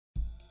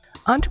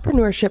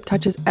Entrepreneurship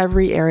touches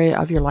every area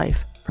of your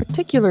life,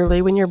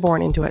 particularly when you're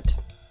born into it.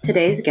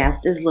 Today's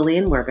guest is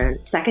Lily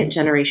Werbin,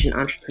 second-generation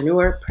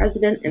entrepreneur,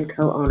 president, and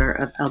co-owner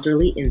of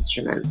Elderly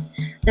Instruments,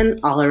 an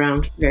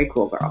all-around very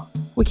cool girl.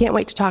 We can't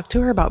wait to talk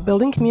to her about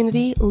building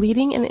community,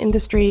 leading an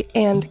industry,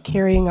 and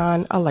carrying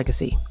on a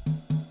legacy.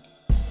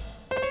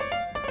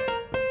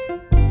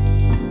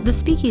 The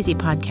Speakeasy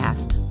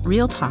Podcast,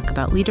 real talk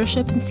about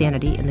leadership and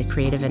sanity in the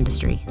creative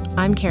industry.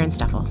 I'm Karen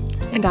Steffel.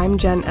 And I'm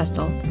Jen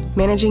Estel.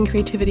 Managing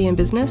creativity in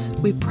business,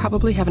 we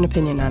probably have an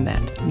opinion on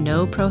that.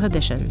 No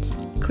prohibitions.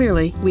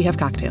 Clearly, we have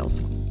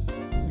cocktails.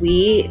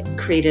 We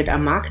created a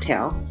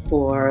mocktail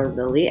for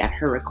Lily at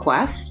her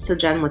request. So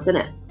Jen, what's in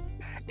it?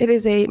 It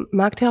is a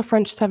mocktail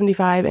French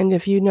 75, and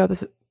if you know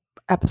this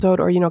episode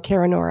or you know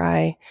Karen or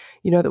I,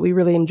 you know that we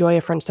really enjoy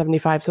a French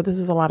 75, so this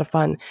is a lot of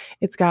fun.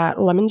 It's got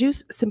lemon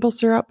juice, simple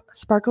syrup,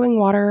 sparkling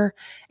water,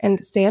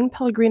 and San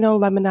Pellegrino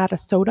Lemonada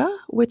soda,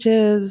 which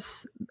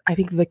is, I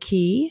think, the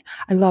key.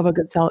 I love a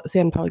good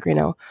San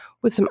Pellegrino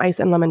with some ice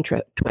and lemon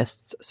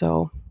twists,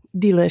 so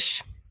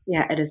delish.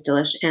 Yeah, it is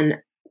delish. And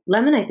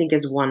lemon, I think,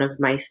 is one of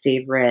my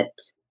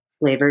favorite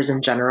flavors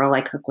in general.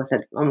 I cook with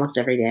it almost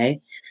every day.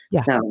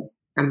 Yeah. So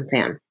I'm a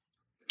fan.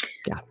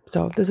 Yeah.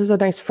 So this is a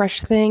nice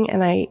fresh thing,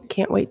 and I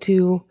can't wait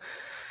to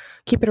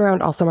keep it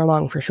around all summer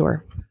long for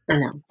sure. I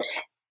know.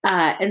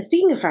 And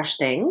speaking of fresh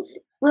things,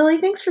 Lily,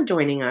 thanks for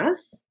joining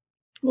us.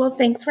 Well,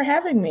 thanks for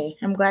having me.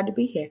 I'm glad to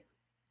be here.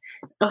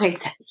 Okay,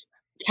 so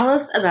tell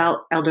us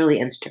about Elderly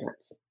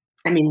Instruments.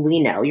 I mean,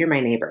 we know you're my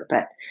neighbor,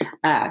 but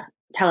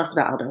tell us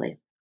about Elderly.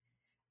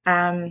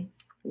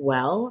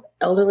 Well,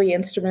 Elderly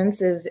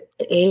Instruments is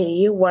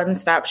a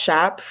one-stop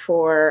shop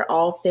for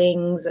all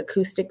things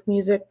acoustic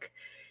music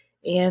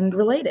and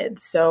related.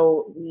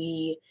 So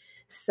we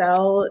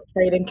sell,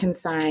 trade, and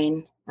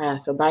consign.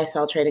 So buy,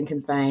 sell, trade, and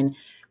consign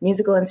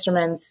musical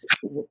instruments,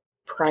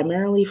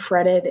 primarily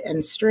fretted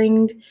and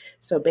stringed.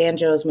 So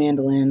banjos,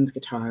 mandolins,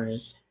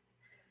 guitars,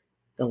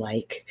 the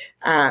like.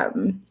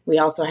 We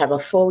also have a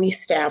fully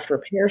staffed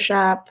repair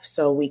shop,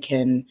 so we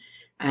can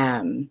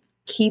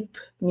keep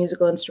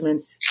musical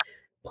instruments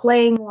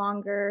playing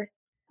longer.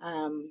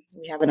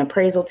 We have an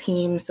appraisal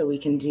team, so we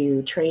can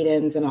do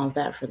trade-ins and all of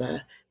that for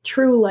the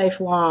true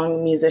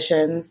lifelong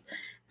musicians.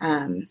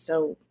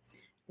 So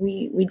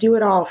we do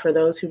it all for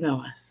those who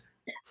know us.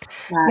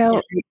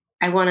 Now,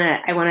 I want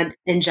to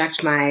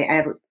inject I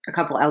have a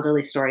couple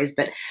elderly stories,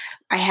 but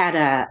I had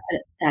a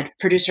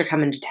producer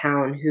come into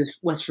town who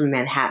was from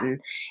Manhattan,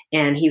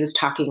 and he was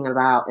talking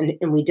about,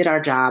 and we did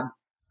our job,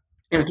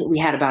 and we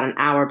had about an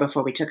hour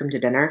before we took him to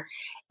dinner.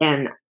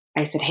 And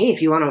I said, hey,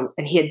 if you want to,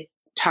 and he had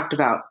talked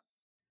about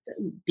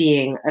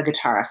being a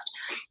guitarist.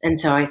 And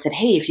so I said,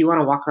 hey, if you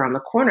want to walk around the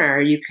corner,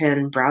 you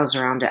can browse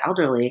around at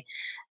Elderly.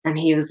 And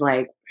he was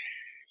like,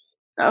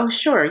 oh,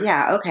 sure.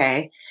 Yeah.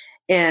 Okay.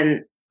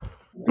 And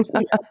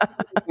why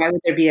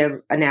would there be a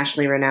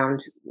nationally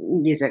renowned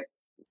music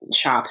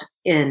shop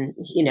in,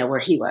 where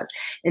he was?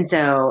 And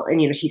so,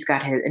 and, he's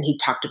got and he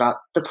talked about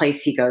the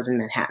place he goes in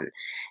Manhattan.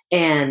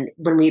 And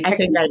when I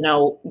think I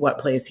know what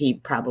place he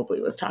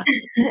probably was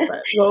talking about,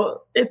 but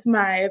well,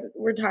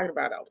 we're talking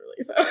about Elderly.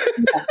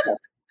 So.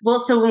 Well,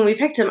 so when we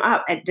picked him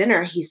up at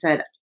dinner, he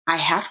said, I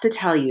have to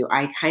tell you,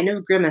 I kind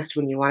of grimaced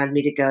when you wanted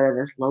me to go to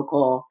this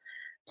local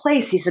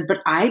place. He said, but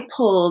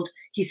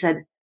he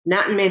said,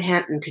 not in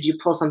Manhattan. Could you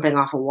pull something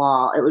off a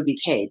wall? It would be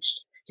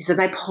caged. He said,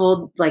 I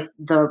pulled like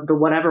the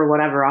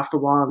whatever off the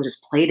wall and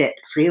just played it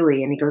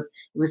freely. And he goes,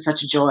 it was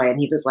such a joy.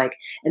 And he was like,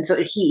 and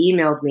so he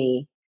emailed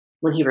me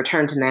when he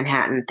returned to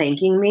Manhattan,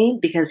 thanking me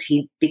because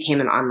he became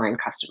an online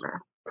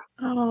customer.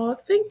 Oh,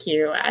 thank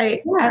you.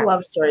 I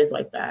love stories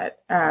like that.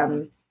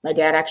 My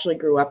dad actually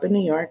grew up in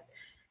New York.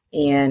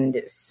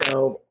 And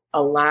so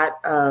a lot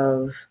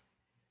of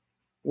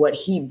what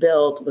he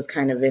built was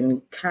kind of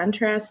in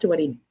contrast to what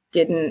he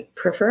didn't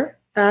prefer.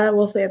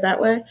 We'll say it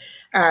that way.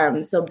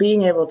 So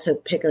being able to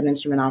pick an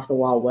instrument off the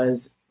wall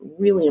was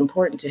really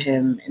important to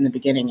him in the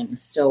beginning, and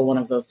is still one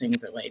of those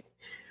things that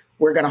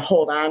we're going to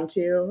hold on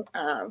to.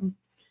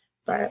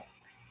 But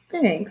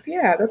thanks.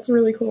 Yeah, that's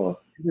really cool.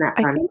 Isn't that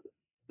fun? I think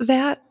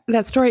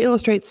that story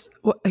illustrates,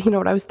 what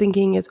I was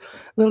thinking is,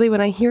 Lily, when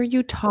I hear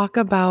you talk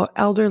about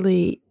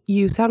Elderly,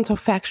 you sound so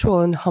factual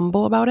and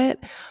humble about it,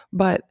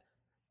 but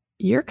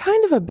you're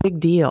kind of a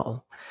big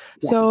deal.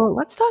 Yeah. So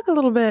let's talk a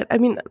little bit.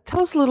 Tell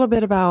us a little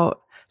bit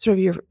about sort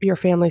of your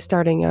family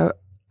starting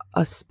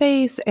a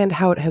space and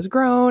how it has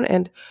grown.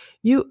 And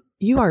you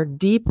are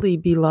deeply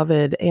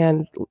beloved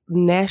and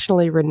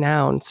nationally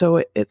renowned.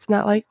 So it's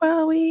not like,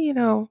 well, we,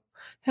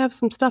 have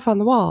some stuff on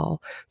the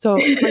wall. So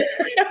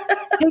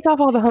take off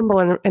all the humble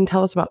and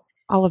tell us about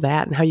all of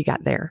that and how you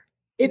got there.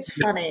 It's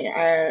funny.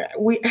 I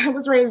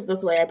was raised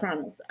this way, I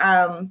promise.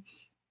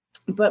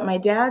 But my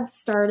dad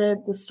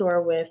started the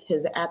store with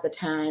his, at the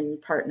time,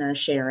 partner,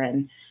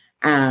 Sharon.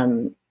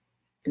 And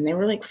they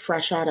were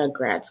fresh out of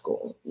grad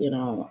school,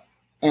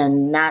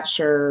 and not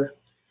sure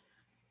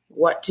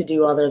what to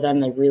do other than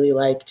they really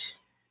liked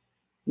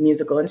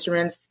musical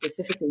instruments,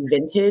 specifically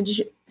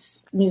vintage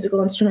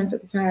musical instruments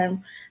at the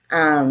time.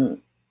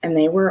 and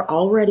they were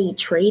already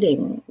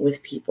trading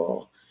with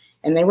people.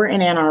 And they were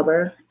in Ann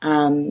Arbor,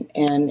 and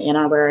Ann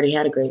Arbor already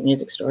had a great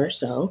music store.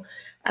 So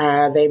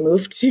they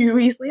moved to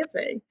East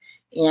Lansing.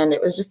 And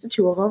it was just the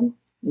two of them.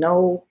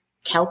 No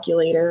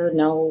calculator,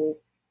 no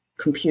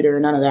computer,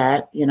 none of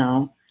that,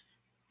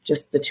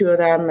 just the two of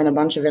them and a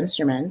bunch of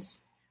instruments.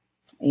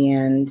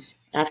 And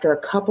after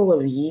a couple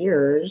of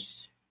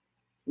years,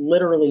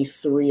 literally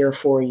 3 or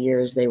 4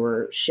 years, they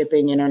were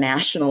shipping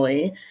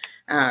internationally.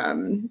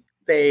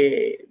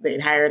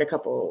 They'd hired a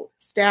couple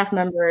staff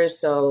members,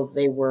 so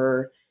they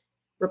were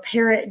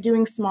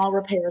doing small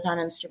repairs on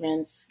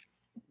instruments,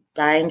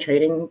 buying,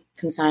 trading,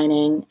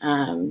 consigning,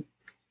 and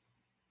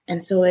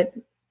so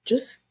it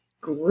just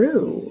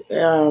grew.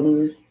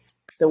 The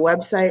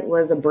website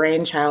was a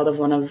brainchild of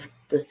one of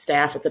the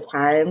staff at the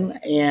time,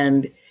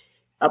 and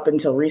up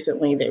until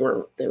recently, they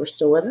were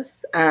still with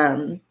us.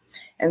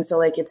 And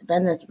so, it's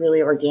been this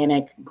really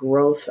organic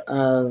growth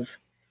of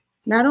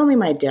not only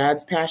my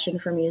dad's passion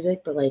for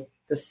music, but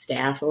the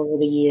staff over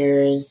the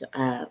years,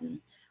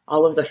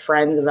 all of the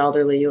friends of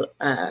elderly.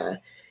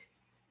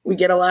 We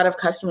get a lot of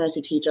customers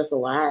who teach us a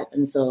lot.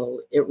 And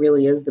so it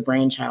really is the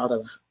brainchild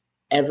of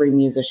every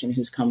musician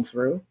who's come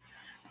through,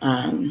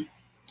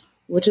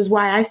 which is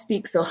why I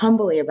speak so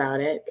humbly about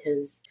it,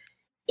 because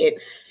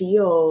it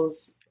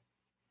feels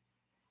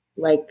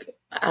like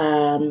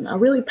a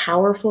really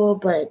powerful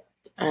but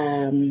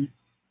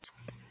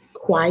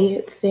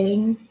quiet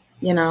thing.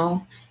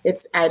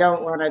 I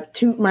don't want to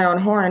toot my own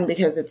horn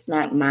because it's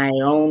not my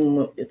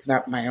own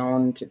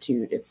to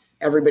toot. It's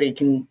everybody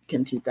can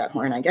toot that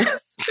horn, I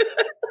guess.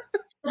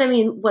 But I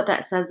mean, what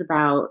that says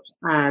about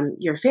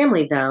your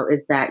family, though,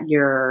 is that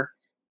you're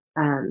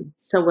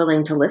so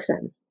willing to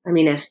listen. I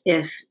mean,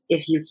 if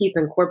you keep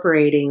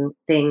incorporating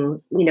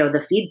things,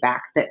 the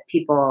feedback that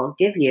people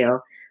give you,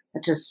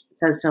 that just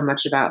says so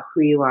much about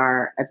who you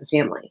are as a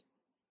family.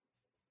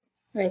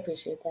 I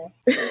appreciate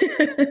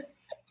that.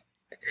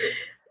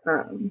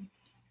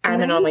 I'm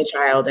an only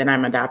child and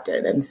I'm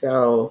adopted. And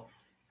so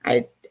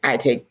I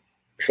take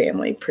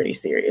family pretty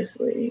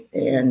seriously,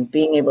 and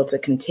being able to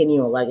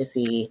continue a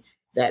legacy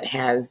that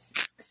has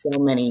so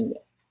many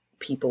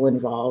people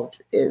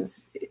involved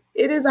is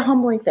a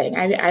humbling thing.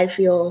 I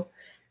feel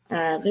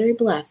very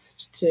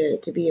blessed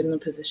to be in the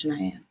position I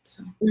am.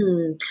 So,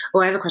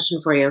 Well, I have a question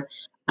for you.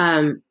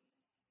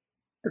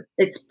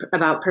 It's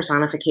about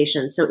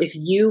personification. So if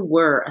you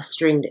were a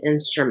stringed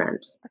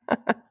instrument,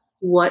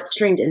 what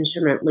stringed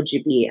instrument would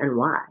you be and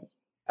why?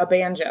 A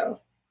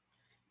banjo.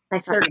 I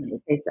thought you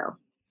would say so.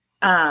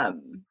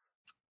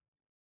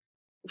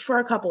 For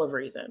a couple of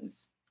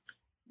reasons.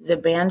 The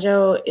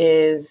banjo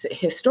is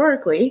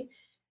historically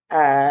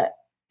an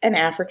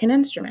African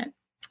instrument,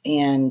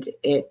 and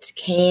it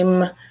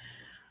came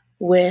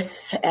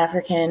with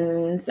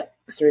Africans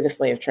through the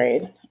slave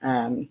trade.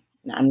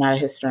 I'm not a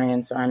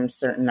historian, so I'm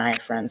certain I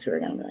have friends who are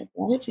going to be like,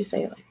 why did you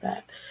say it like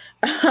that?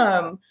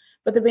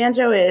 But the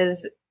banjo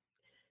is,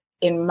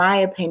 in my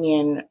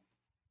opinion,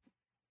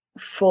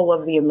 full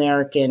of the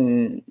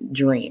American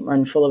dream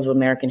and full of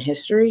American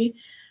history.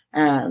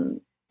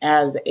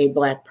 As a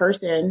Black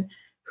person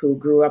who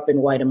grew up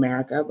in white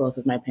America, both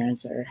of my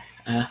parents are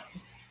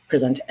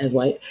present as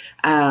white,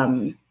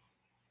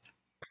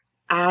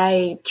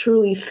 I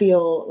truly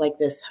feel like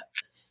this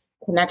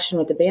connection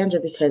with the banjo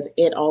because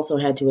it also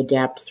had to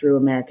adapt through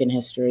American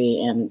history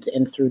and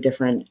through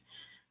different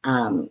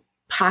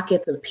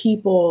pockets of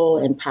people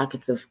and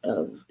pockets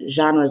of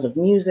genres of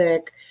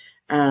music.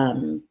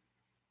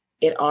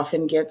 It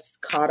often gets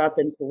caught up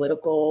in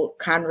political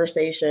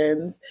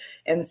conversations.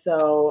 And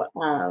so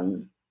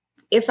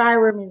if I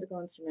were a musical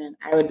instrument,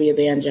 I would be a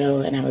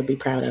banjo and I would be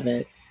proud of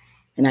it.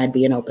 And I'd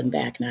be an open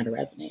back, not a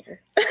resonator.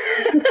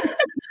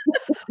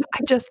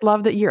 I just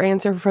love that your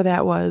answer for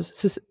that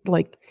was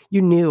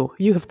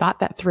you have thought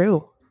that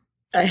through.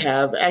 I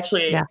have.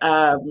 Actually,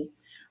 Yeah.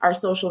 Our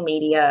social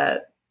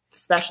media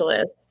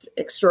specialist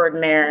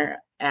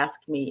extraordinaire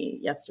asked me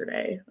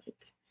yesterday,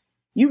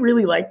 you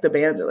really like the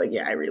banjo?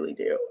 Yeah, I really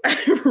do.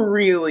 I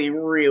really,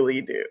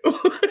 really do.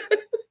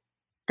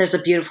 There's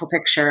a beautiful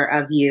picture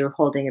of you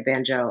holding a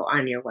banjo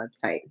on your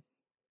website.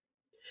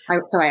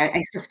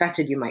 I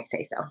suspected you might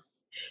say so.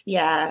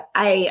 Yeah,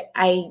 I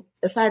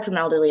aside from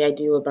elderly, I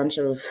do a bunch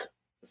of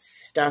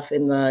stuff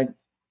in the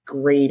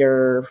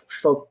greater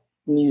folk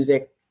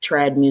music,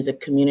 trad music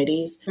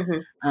communities.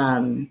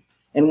 Mm-hmm.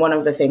 And one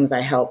of the things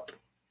I help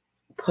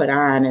put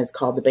on is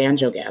called the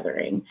Banjo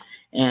Gathering.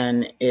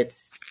 And it's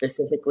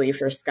specifically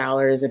for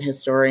scholars and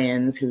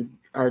historians who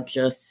are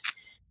just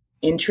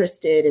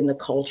interested in the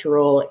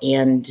cultural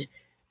and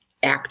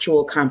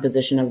actual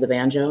composition of the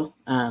banjo.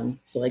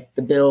 So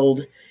the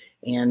build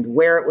and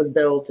where it was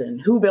built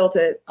and who built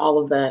it, all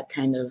of that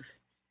kind of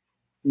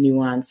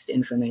nuanced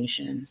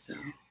information. So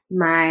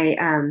my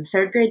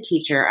third grade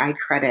teacher,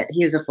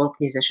 he was a folk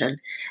musician,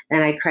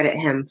 and I credit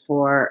him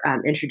for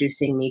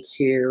introducing me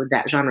to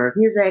that genre of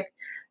music.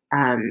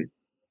 I'm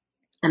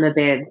a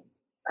big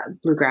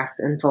bluegrass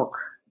and folk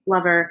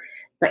lover,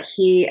 but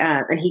he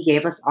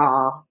gave us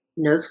all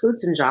nose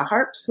flutes and jaw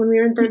harps when we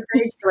were in 3rd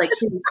grade. So, like,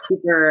 he was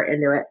super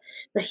into it.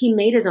 But he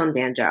made his own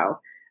banjo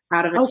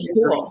out of a Oh,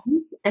 cool.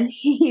 tambourine, and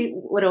he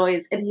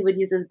would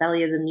use his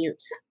belly as a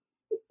mute.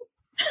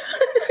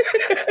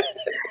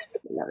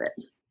 Love it.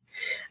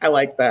 I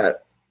like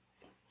that.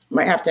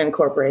 Might have to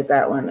incorporate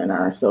that one in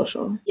our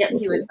social. Yep, We'll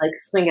he see. would, like,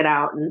 swing it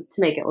out and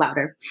to make it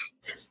louder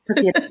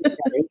because he had a big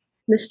belly.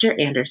 Mr.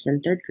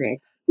 Anderson, 3rd grade.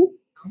 All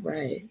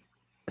right.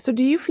 So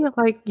do you feel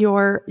like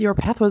your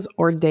path was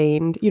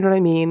ordained? You know what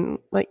I mean?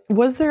 Like,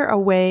 was there a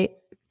way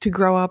to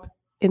grow up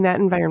in that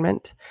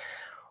environment,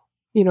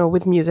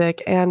 with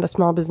music and a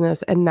small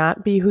business and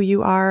not be who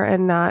you are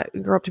and not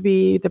grow up to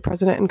be the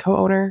president and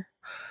co-owner?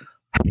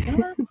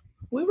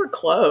 We were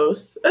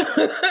close.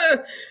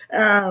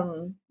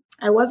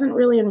 I wasn't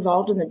really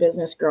involved in the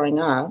business growing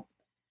up.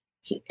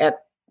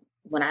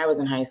 When I was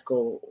in high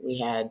school, we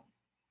had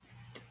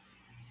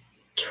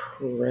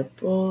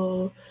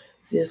triple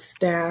the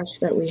staff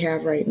that we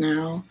have right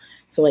now.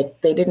 So like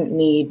they didn't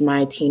need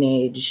my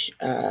teenage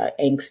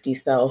angsty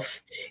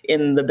self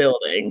in the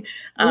building.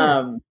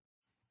 Yeah.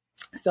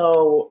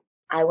 So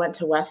I went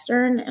to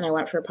Western and I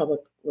went for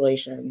public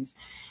relations.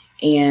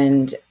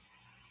 And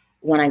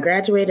when I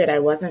graduated, I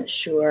wasn't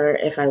sure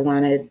if I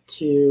wanted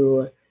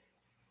to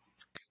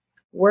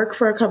work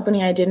for a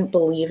company I didn't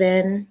believe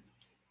in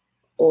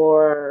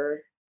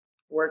or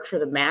work for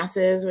the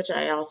masses, which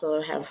I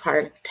also have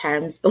hard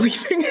times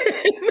believing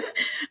in.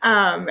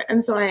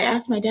 And so I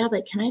asked my dad,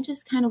 like, can I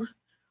just kind of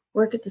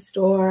work at the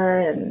store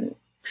and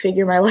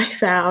figure my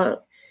life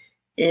out?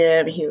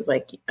 And he was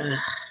like,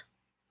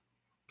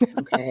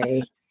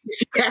 okay,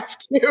 if you have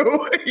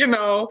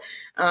to,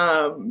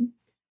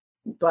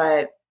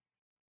 But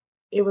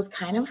it was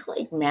kind of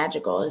like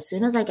magical. As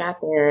soon as I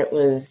got there,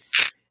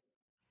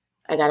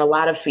 I got a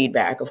lot of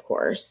feedback, of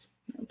course.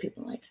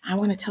 People like, I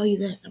want to tell you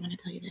this. I want to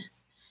tell you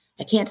this.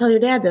 I can't tell your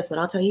dad this, but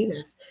I'll tell you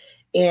this.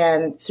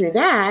 And through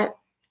that,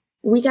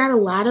 we got a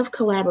lot of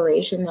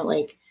collaboration that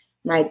like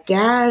my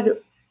dad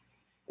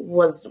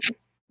was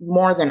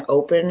more than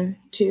open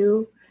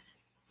to.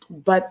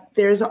 But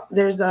there's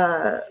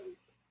a,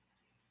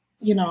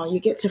 you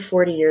get to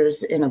 40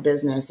 years in a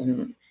business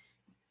and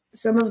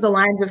some of the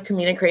lines of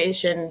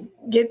communication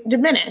get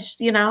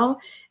diminished,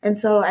 And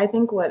so I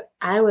think what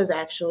I was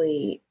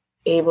actually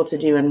able to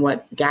do and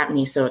what got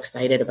me so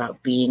excited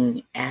about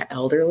being at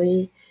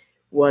Elderly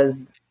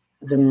was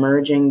the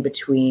merging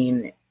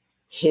between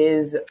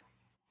his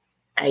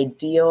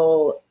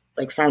ideal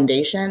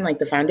foundation, like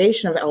the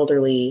foundation of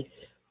Elderly,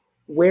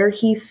 where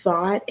he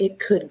thought it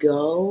could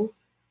go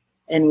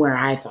and where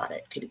I thought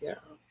it could go.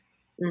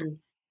 Mm.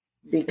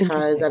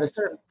 Because at a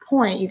certain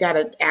point, you got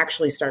to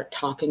actually start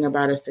talking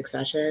about a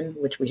succession,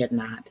 which we had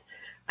not.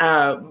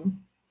 And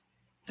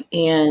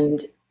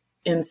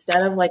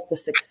instead of like the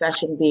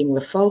succession being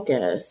the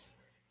focus,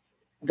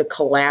 the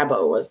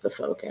collabo was the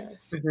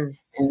focus. Mm-hmm.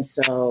 And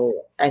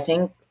so I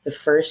think the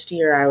first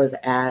year I was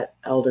at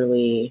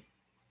Elderly,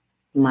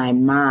 my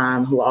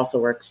mom, who also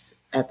works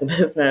at the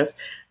business,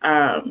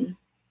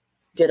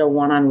 did a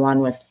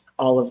one-on-one with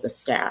all of the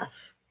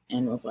staff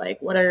and was like,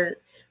 what are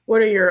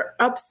your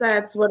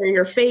upsets? What are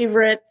your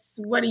favorites?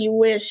 What do you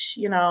wish?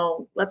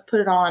 Let's put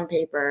it all on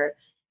paper.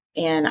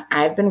 And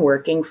I've been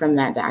working from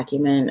that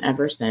document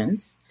ever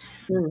since.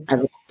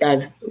 I've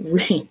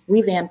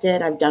revamped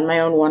it. I've done my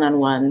own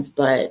one-on-ones,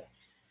 but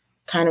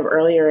kind of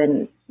earlier,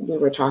 and we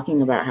were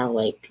talking about how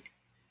like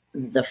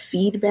the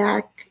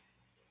feedback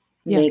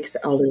makes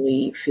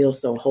Elderly feel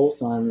so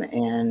wholesome,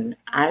 and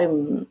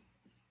I'm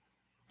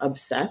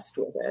obsessed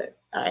with it.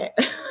 I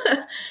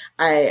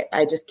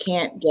just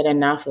can't get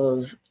enough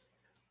of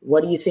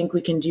what do you think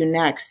we can do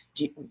next?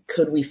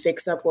 Could we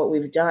fix up what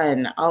we've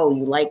done? Oh,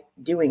 you like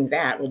doing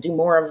that? We'll do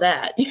more of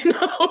that,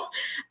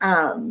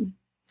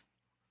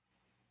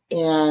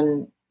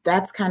 And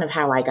that's kind of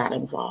how I got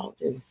involved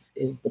is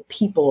the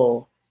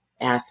people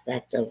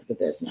aspect of the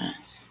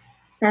business.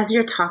 As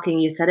you're talking,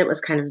 you said it was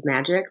kind of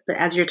magic, but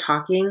as you're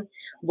talking,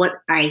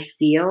 what I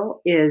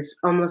feel is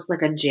almost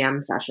like a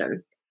jam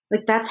session.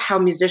 Like that's how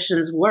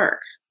musicians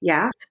work.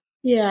 Yeah.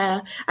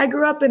 Yeah, I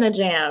grew up in a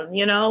jam,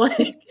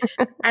 like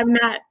I'm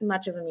not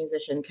much of a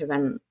musician because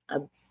I'm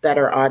a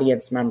better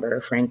audience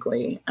member,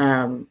 frankly.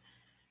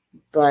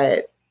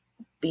 But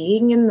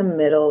being in the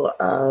middle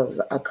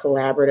of a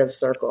collaborative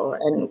circle,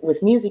 and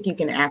with music, you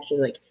can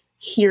actually like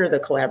hear the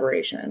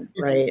collaboration,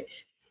 right?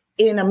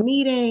 In a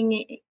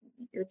meeting,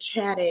 you're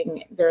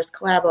chatting, there's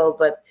collabo,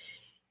 but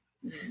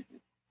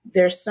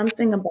there's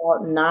something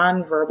about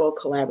nonverbal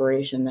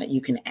collaboration that you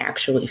can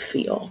actually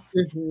feel.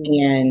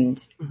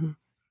 And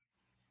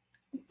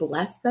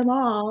bless them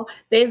all,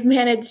 they've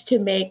managed to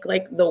make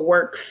like the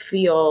work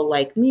feel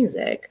like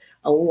music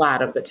a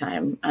lot of the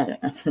time.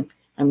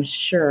 I'm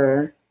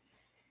sure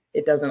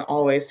it doesn't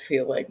always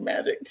feel like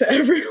magic to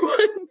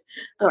everyone.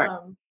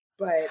 Sure.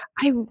 But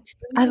I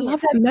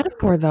love that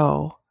metaphor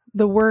though.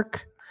 The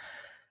work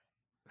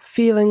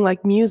feeling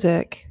like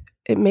music.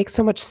 It makes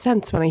so much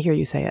sense when I hear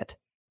you say it.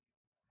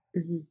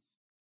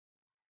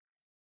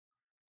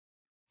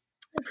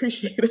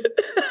 appreciate it.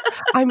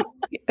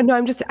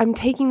 I'm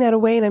taking that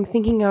away and I'm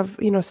thinking of,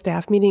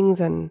 staff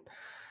meetings and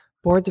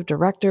boards of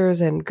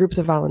directors and groups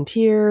of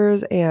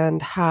volunteers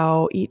and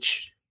how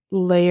each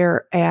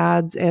layer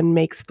adds and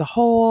makes the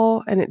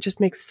whole. And it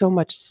just makes so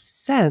much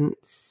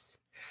sense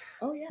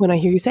Oh, yeah. when I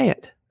hear you say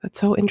it. That's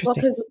so Well,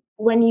 interesting. because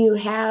when you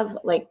have,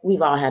 like,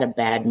 we've all had a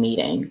bad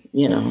meeting,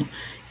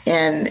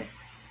 and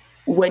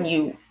when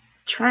you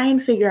try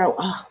and figure out,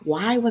 oh,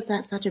 why was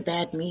that such a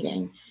bad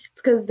meeting?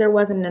 It's because there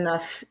wasn't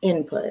enough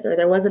input or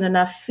there wasn't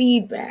enough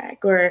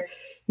feedback or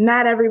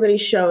not everybody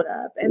showed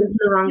up. It And was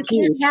the wrong you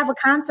key. can't have a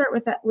concert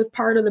with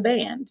part of the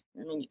band.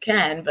 I mean, you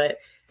can, but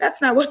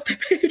that's not what they're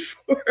paid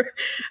for.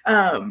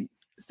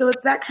 So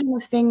it's that kind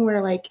of thing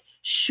where, like,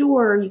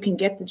 sure, you can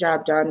get the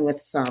job done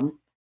with some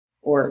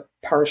or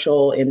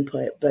partial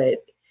input, but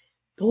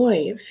boy,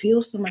 it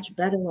feels so much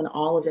better when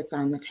all of it's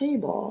on the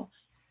table,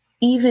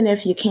 even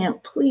if you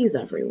can't please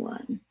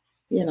everyone,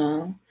 you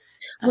know?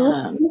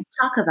 Well, let's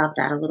talk about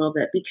that a little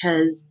bit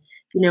because,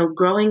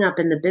 growing up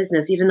in the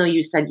business, even though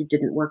you said you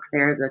didn't work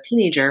there as a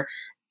teenager,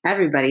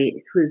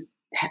 everybody who's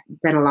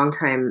been a long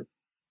time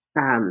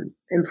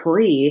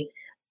employee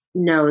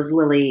knows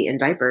Lily in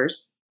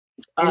diapers.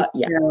 And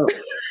Yeah.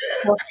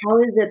 so how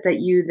is it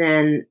that you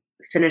then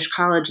finish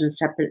college and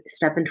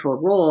step into a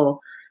role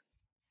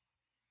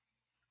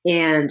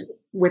and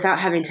without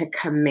having to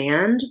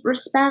command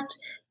respect,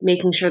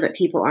 making sure that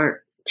people aren't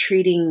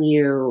treating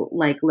you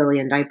like Lily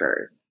in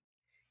diapers?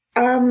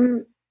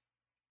 Um,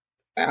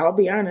 I'll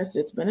be honest,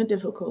 it's been a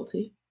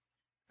difficulty.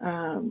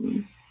 I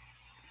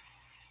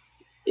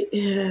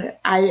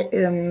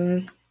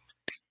am.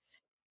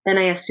 And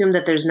I assume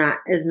that there's not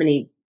as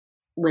many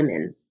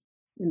women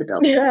in the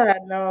building. Yeah,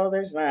 no,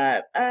 there's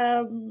not.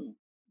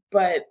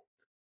 But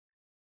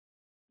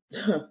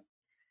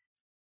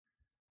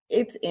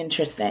it's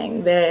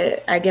interesting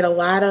that I get a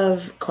lot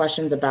of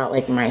questions about,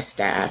 like, my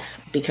staff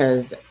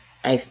because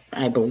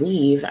I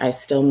believe I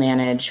still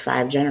manage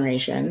 5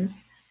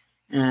 generations.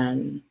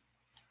 Um,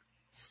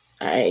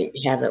 I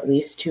have at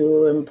least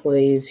 2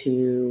 employees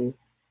who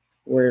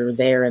were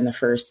there in the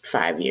first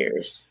 5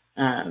 years.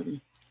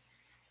 And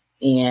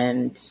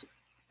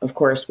of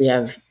course, we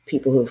have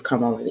people who have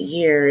come over the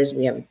years.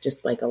 We have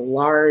just, like, a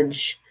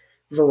large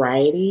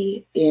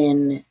variety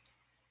in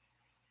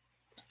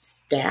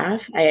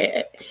staff.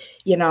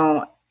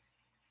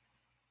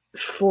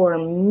 For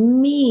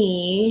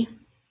me,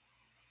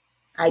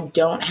 I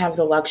don't have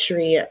the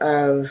luxury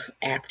of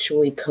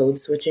actually code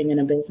switching in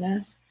a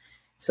business.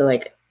 So,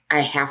 like,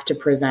 I have to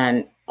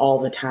present all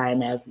the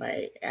time as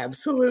my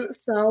absolute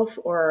self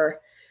or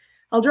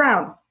I'll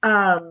drown.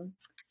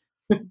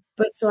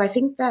 But so I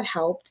think that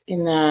helped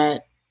in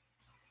that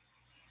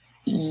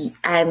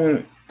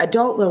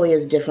adult Lily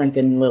is different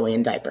than Lily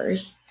in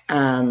diapers.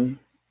 And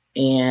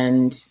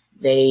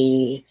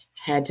they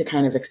had to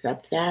kind of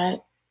accept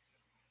that.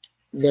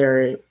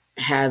 There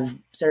have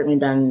certainly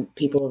been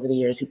people over the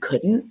years who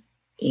couldn't,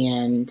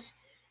 and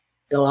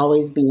they'll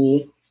always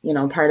be,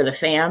 part of the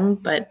fam,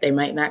 but they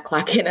might not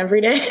clock in every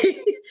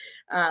day.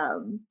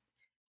 And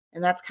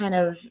that's kind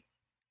of,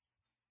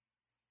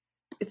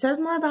 it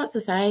says more about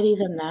society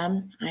than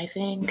them, I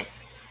think.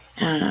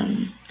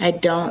 I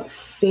don't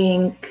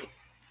think,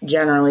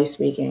 generally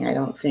speaking, I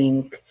don't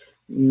think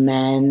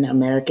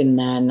American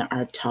men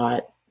are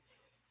taught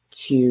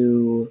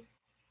to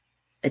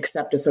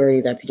accept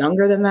authority that's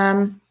younger than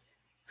them,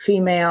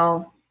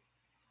 female,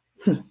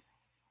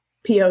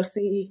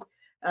 POC.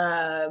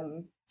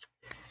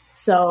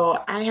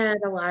 So I had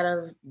a lot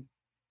of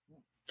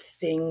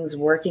things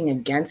working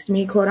against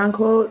me, quote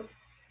unquote.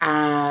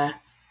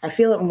 I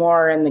feel it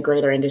more in the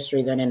greater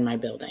industry than in my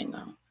building,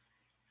 though.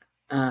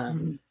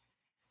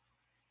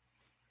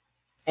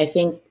 I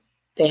think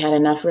they had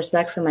enough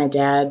respect for my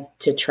dad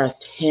to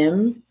trust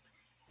him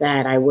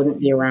that I wouldn't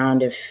be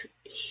around if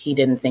he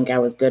didn't think I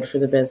was good for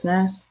the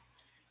business.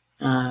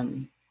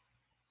 And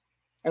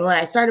when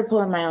I started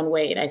pulling my own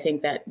weight, I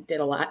think that did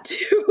a lot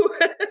too.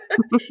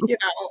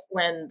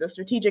 When the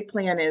strategic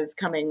plan is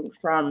coming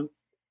from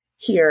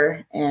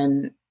here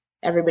and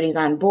everybody's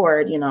on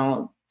board,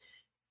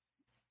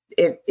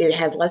 it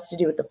has less to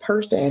do with the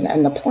person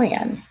and the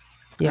plan.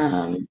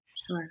 Yeah.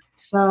 Sure.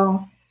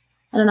 So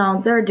I don't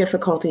know. There are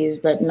difficulties,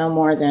 but no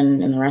more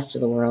than in the rest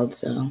of the world.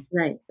 So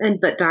Right.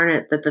 But darn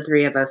it that the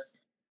 3 of us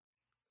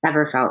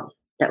ever felt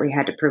that we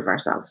had to prove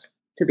ourselves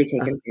to be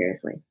taken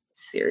seriously.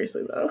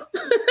 Seriously, though.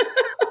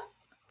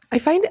 I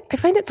find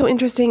it so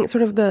interesting,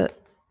 sort of the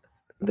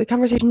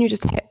conversation you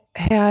just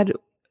had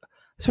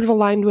sort of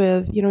aligned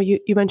with, you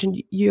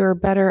mentioned you're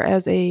better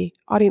as a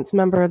audience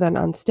member than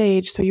on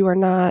stage. So you are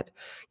not,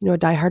 a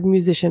diehard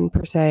musician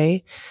per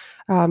se.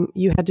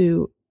 You had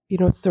to,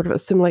 sort of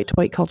assimilate to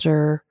white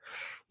culture.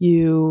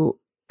 You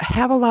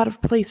have a lot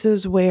of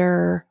places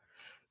where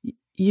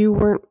you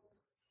weren't,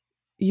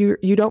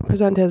 you don't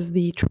present as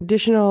the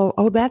traditional,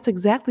 oh, that's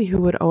exactly who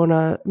would own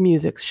a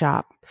music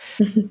shop.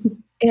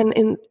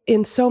 And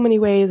in so many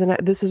ways, and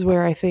this is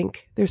where I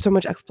think there's so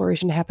much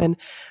exploration to happen,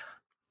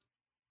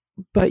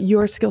 but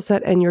your skill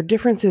set and your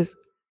differences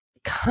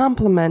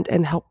complement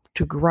and help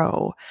to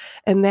grow.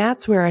 And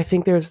that's where I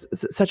think there's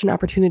such an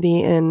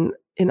opportunity in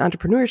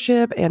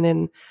entrepreneurship and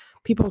in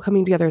people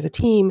coming together as a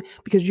team,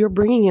 because you're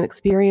bringing in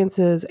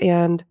experiences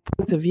and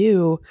points of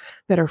view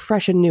that are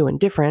fresh and new and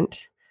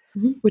different,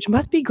 which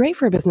must be great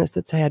for a business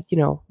that's had,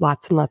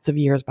 lots and lots of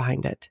years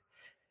behind it.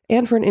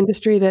 And for an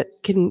industry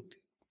that can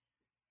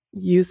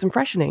use some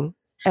freshening,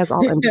 as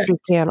all industries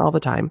can all the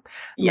time.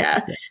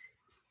 Yeah.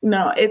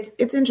 No,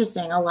 it's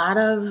interesting. A lot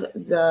of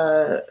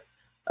the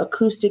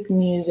acoustic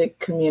music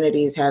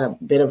communities had a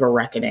bit of a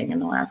reckoning in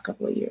the last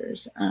couple of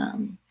years.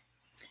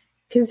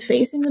 Because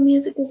facing the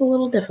music is a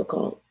little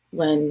difficult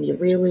when you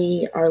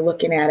really are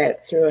looking at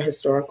it through a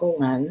historical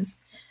lens.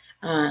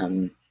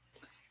 And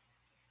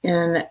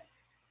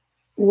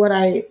what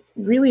I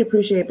really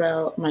appreciate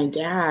about my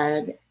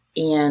dad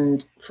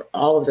and for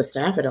all of the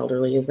staff at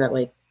Elderly is that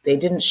they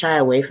didn't shy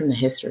away from the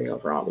history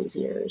over all these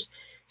years.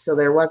 So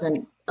there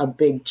wasn't a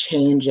big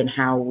change in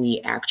how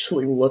we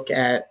actually look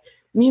at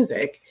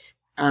music.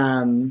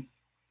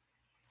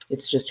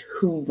 It's just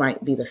who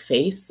might be the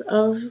face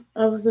of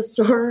the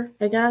store,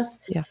 I guess.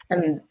 Yeah.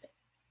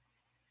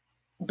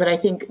 But I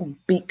think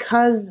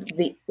because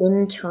the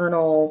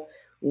internal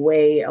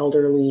way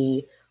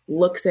Elderly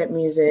looks at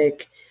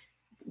music,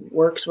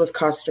 works with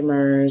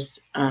customers,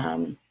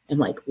 and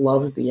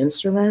loves the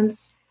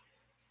instruments,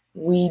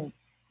 we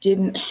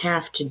didn't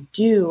have to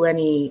do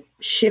any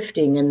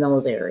shifting in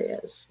those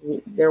areas.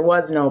 There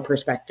was no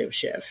perspective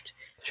shift.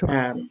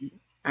 Sure.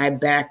 I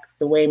back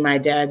the way my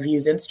dad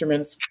views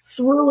instruments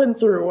through and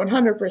through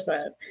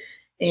 100%.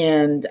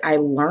 And I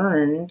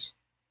learned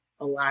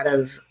a lot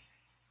of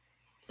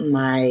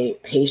my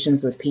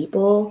patience with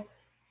people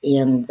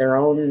and their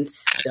own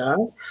stuff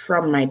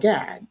from my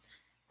dad.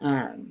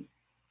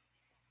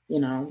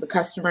 The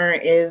customer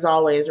is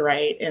always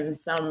right in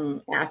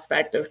some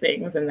aspect of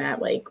things, and that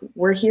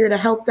we're here to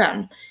help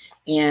them.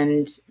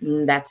 And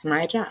that's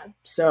my job.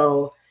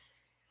 So,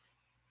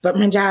 but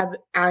my job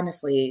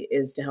honestly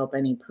is to help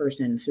any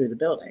person through the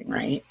building.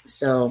 Right.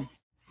 So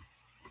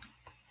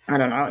I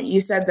don't know.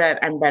 You said that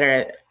I'm better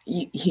at,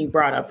 he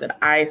brought up that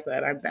I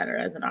said I'm better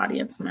as an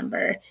audience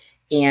member,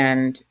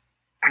 and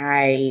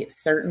I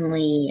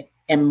certainly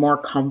am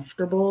more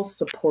comfortable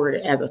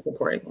as a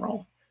supporting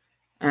role.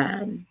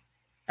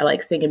 I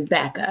like singing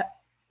backup.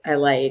 I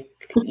like,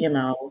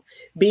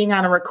 being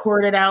on a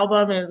recorded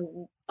album is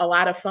a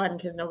lot of fun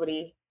because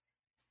nobody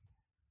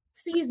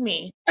sees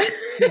me.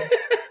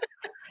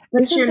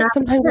 Isn't that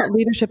sometimes what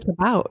leadership's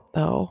about,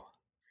 though?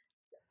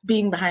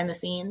 Being behind the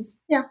scenes?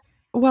 Yeah.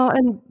 Well,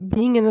 and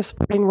being in a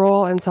supporting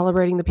role and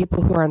celebrating the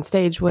people who are on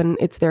stage when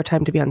it's their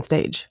time to be on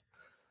stage.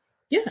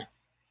 Yeah.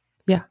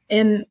 Yeah.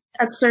 And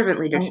that's servant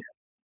leadership.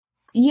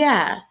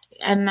 Yeah.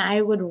 And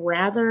I would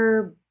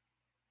rather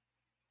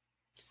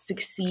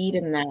succeed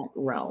in that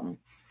realm.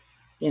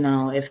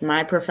 If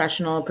my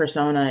professional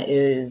persona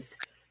is,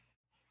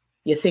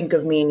 you think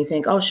of me and you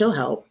think, oh, she'll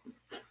help.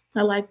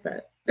 I like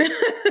that.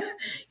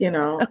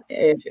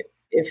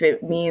 If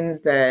it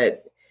means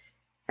that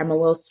I'm a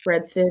little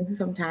spread thin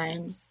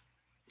sometimes,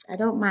 I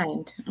don't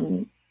mind.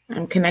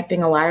 I'm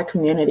connecting a lot of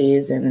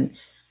communities and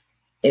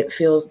it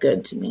feels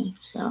good to me.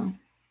 So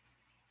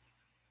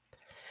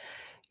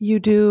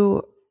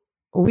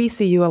we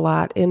see you a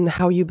lot in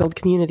how you build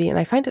community. And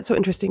I find it so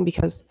interesting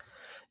because,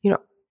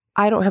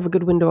 I don't have a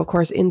good window, of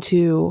course,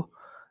 into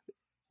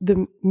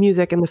the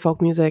music and the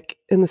folk music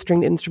and the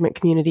stringed instrument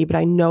community, but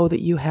I know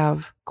that you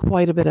have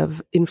quite a bit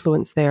of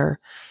influence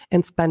there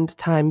and spend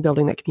time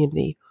building that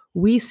community.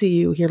 We see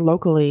you here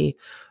locally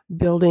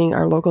building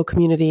our local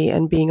community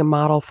and being a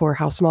model for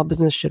how small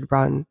business should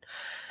run.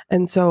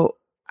 And so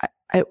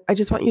I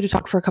just want you to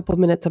talk for a couple of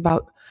minutes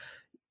about,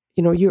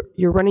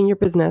 you're running your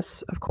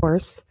business, of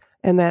course,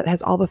 and that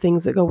has all the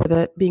things that go with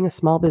it, being a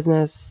small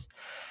business,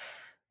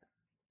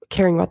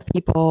 caring about the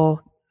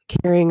people,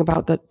 caring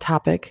about the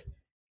topic,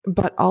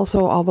 but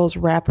also all those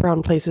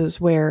wraparound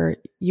places where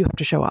you have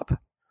to show up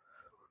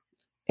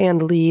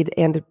and lead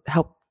and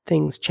help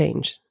things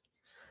change.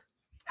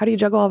 How do you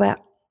juggle all that?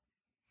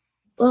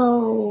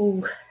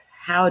 Oh,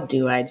 how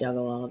do I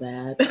juggle all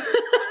that?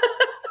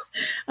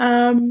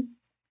 I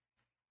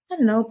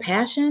don't know,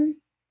 passion.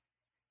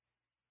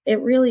 It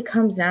really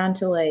comes down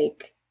to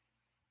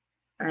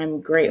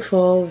I'm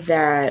grateful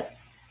that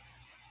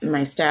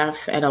my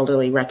staff at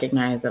Elderly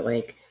recognize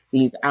that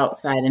these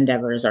outside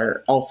endeavors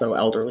are also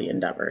Elderly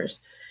endeavors.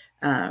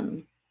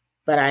 But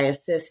I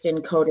assist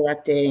in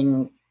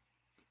co-directing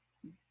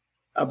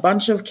a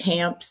bunch of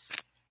camps,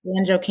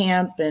 banjo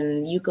camp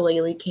and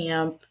ukulele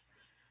camp.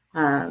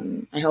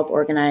 I help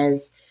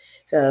organize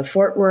the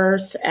Fort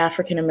Worth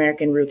African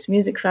American Roots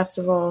Music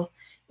Festival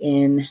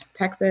in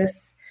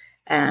Texas.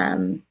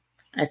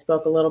 I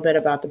spoke a little bit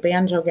about the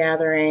banjo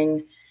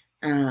gathering.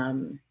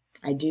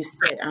 I do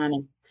sit on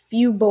a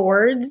few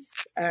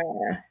boards,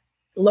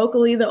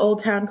 locally, the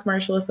Old Town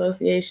Commercial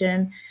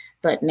Association,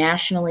 but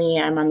nationally,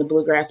 I'm on the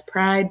Bluegrass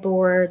Pride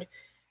board,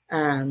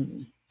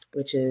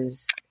 which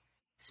is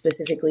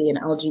specifically an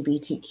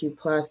LGBTQ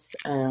plus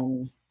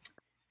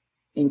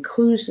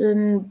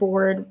inclusion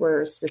board.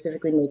 We're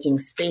specifically making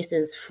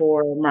spaces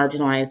for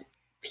marginalized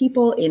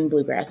people in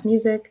bluegrass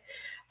music.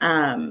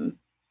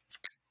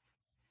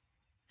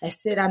 I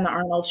sit on the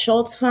Arnold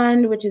Schultz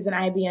Fund, which is an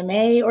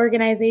IBMA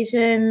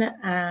organization,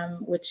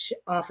 which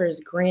offers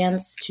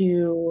grants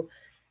to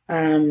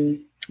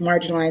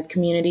marginalized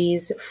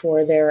communities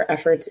for their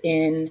efforts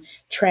in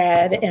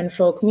trad and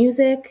folk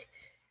music.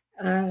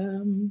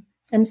 I'm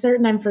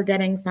certain I'm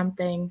forgetting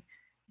something,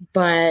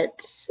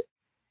 but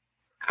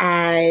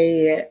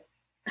I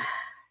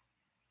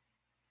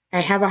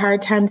have a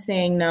hard time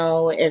saying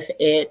no if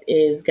it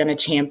is going to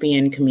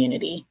champion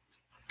community.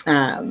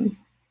 And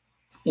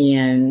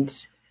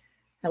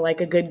I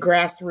like a good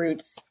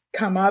grassroots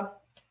come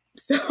up.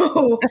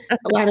 So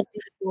a lot of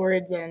these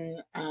boards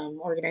and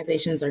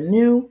organizations are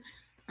new,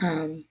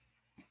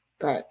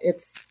 but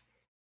it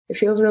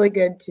feels really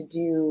good to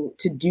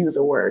do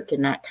the work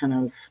and not kind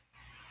of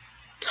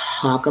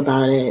talk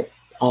about it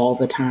all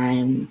the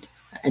time.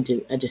 I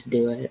just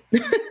do it.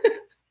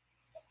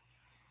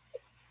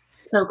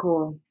 So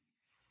cool.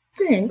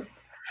 Thanks.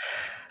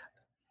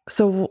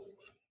 So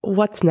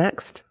what's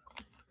next?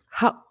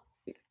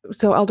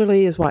 So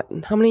Elderly is what?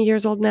 How many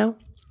years old now?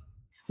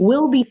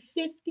 We'll be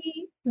 50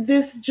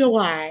 this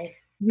July.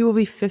 You will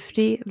be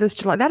 50 this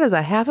July. That is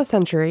a half a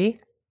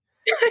century.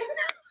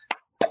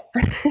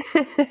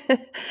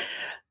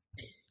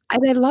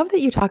 And I love that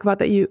you talk about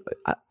that you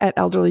at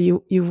Elderly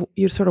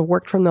you sort of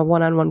worked from the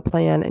one-on-one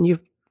plan, and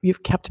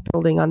you've kept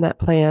building on that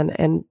plan,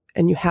 and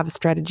you have a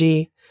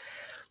strategy,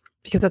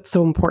 because that's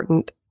so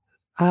important.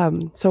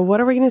 So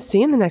what are we going to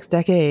see in the next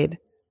decade?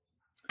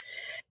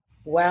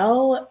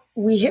 Well,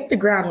 we hit the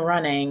ground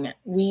running.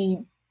 We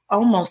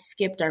almost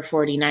skipped our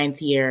 49th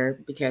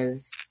year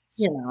because,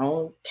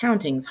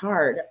 counting's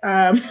hard.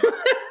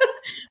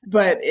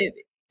 But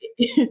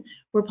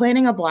we're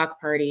planning a block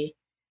party.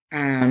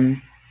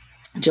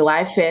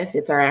 July 5th,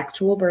 it's our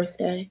actual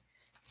birthday.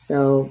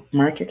 So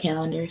mark your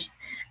calendars.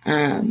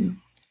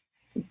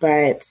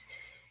 But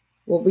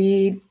we'll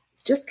be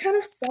just kind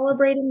of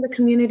celebrating the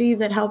community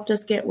that helped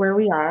us get where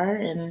we are,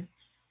 and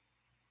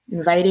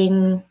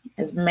inviting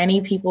as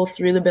many people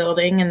through the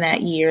building in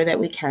that year that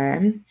we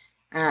can.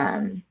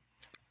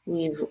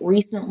 We've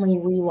recently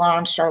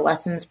relaunched our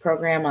lessons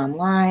program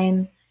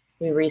online.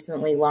 We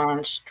recently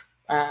launched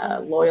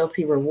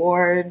loyalty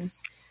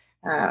rewards.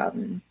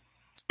 We're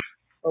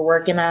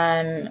working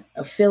on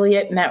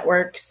affiliate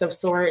networks of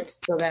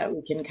sorts so that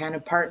we can kind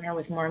of partner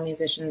with more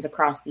musicians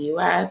across the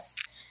US.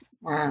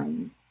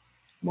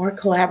 More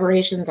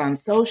collaborations on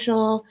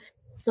social.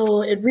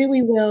 So it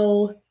really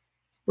will.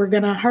 We're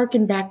going to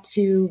harken back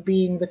to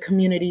being the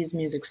community's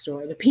music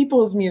store, the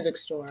people's music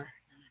store.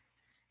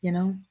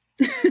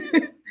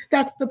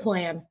 That's the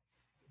plan.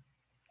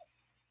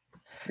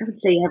 I would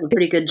say you have a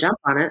pretty good jump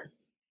on it.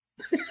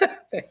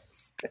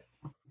 Thanks.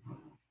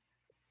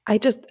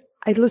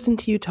 I listen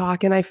to you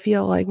talk, and I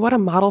feel like what a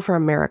model for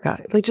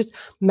America. Like, just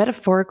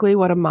metaphorically,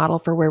 what a model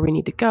for where we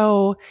need to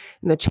go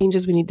and the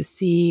changes we need to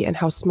see, and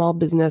how small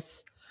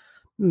business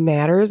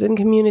matters in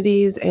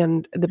communities,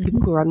 and the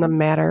people who run them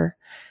matter,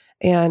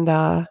 and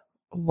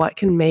what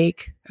can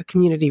make a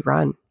community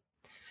run.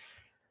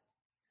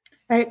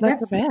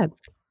 That's so bad.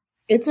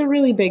 It's a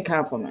really big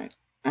compliment.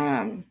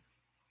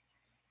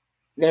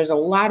 There's a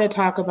lot of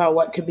talk about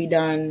what could be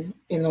done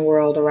in the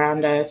world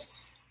around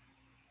us,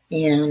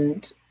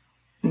 and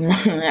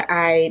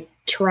I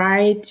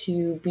try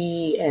to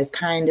be as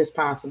kind as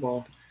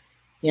possible.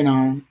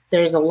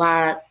 There's a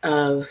lot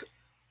of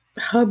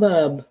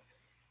hubbub,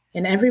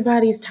 and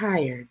everybody's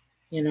tired.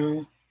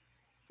 A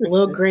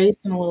little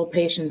grace and a little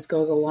patience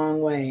goes a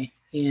long way,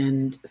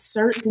 and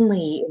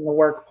certainly in the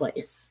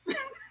workplace.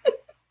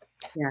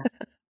 Yes,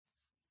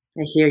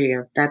 I hear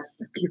you.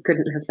 You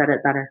couldn't have said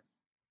it better.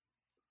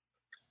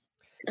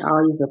 It's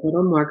always a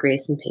little more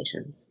grace and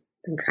patience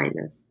and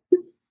kindness.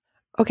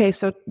 Okay,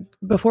 so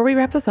before we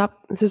wrap this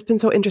up, this has been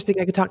so interesting.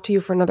 I could talk to you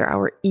for another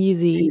hour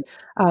easy,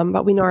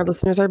 but we know our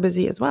listeners are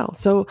busy as well.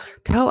 So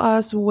tell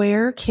us,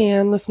 where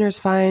can listeners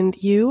find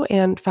you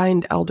and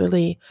find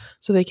Elderly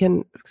so they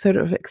can sort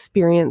of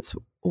experience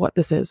what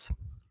this is?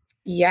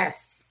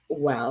 Yes.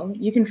 Well,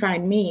 you can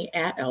find me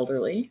at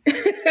Elderly,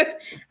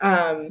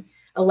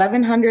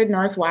 1100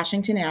 North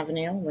Washington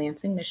Avenue,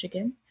 Lansing,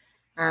 Michigan.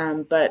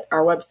 But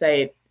our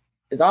website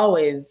is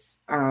always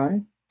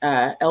on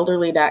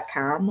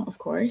elderly.com, of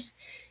course.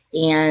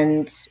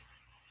 And,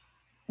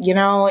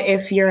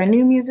 if you're a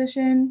new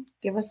musician,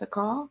 give us a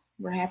call.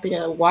 We're happy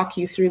to walk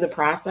you through the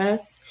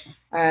process.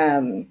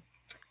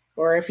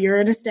 Or if you're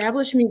an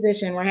established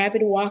musician, we're happy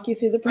to walk you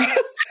through the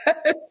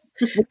process.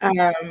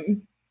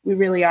 We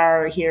really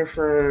are here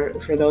for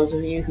those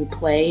of you who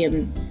play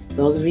and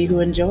those of you who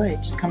enjoy.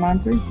 Just come on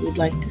through. We'd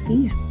like to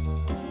see you.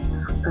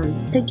 Awesome.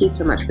 Thank you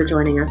so much for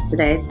joining us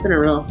today. It's been a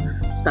real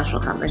special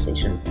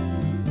conversation.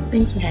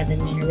 Thanks for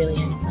having me. I really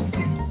had a fun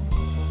time.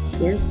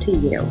 Here's to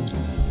you.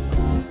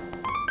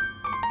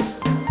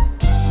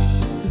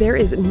 There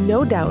is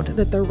no doubt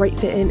that the right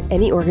fit in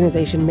any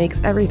organization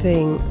makes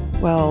everything,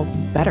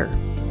 better.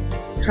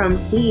 From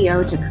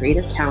CEO to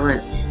creative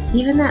talent,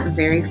 even that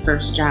very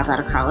first job out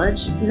of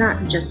college,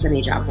 not just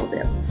any job will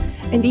do.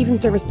 And even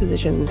service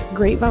positions,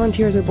 great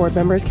volunteers or board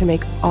members can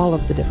make all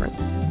of the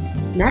difference.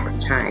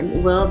 Next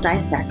time, we'll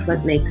dissect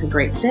what makes a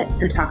great fit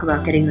and talk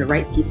about getting the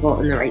right people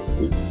in the right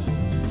seats.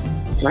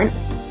 Join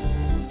us.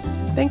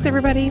 Thanks,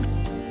 everybody.